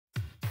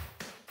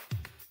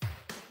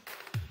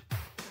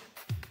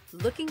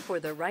Looking for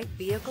the right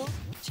vehicle?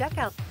 Check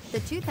out the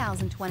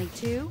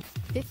 2022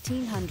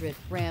 1500.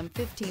 Ram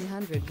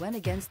 1500 went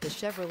against the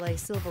Chevrolet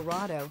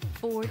Silverado,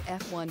 Ford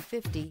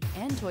F-150,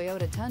 and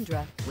Toyota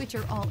Tundra, which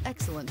are all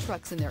excellent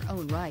trucks in their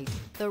own right.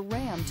 The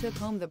Ram took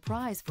home the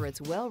prize for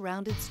its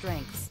well-rounded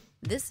strengths.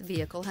 This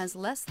vehicle has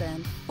less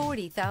than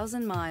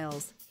 40,000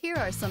 miles. Here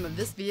are some of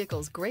this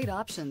vehicle's great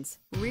options: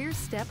 rear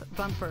step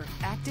bumper,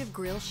 active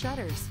grille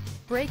shutters,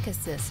 brake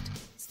assist,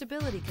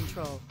 stability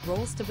control,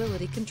 roll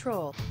stability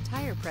control,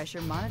 tire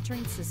pressure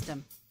monitoring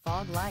system,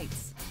 fog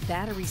lights,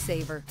 battery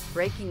saver,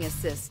 braking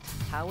assist,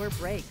 power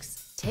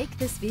brakes. Take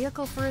this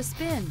vehicle for a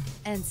spin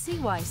and see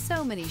why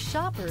so many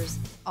shoppers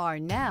are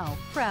now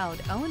proud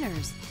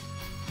owners.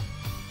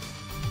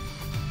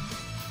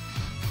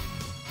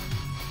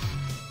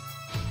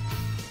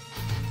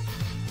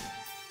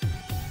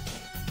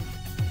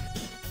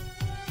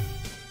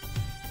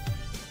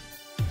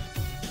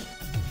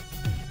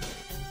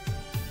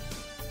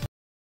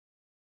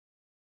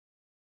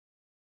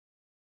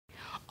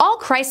 All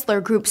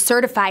Chrysler Group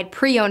certified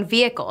pre-owned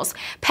vehicles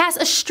pass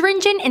a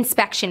stringent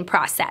inspection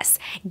process,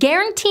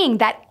 guaranteeing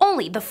that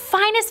only the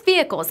finest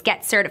vehicles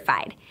get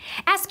certified.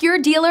 Ask your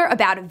dealer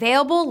about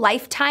available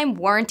lifetime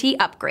warranty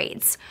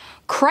upgrades.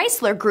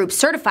 Chrysler Group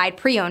certified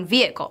pre-owned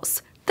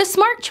vehicles, the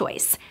smart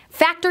choice,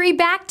 factory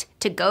backed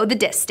to go the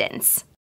distance.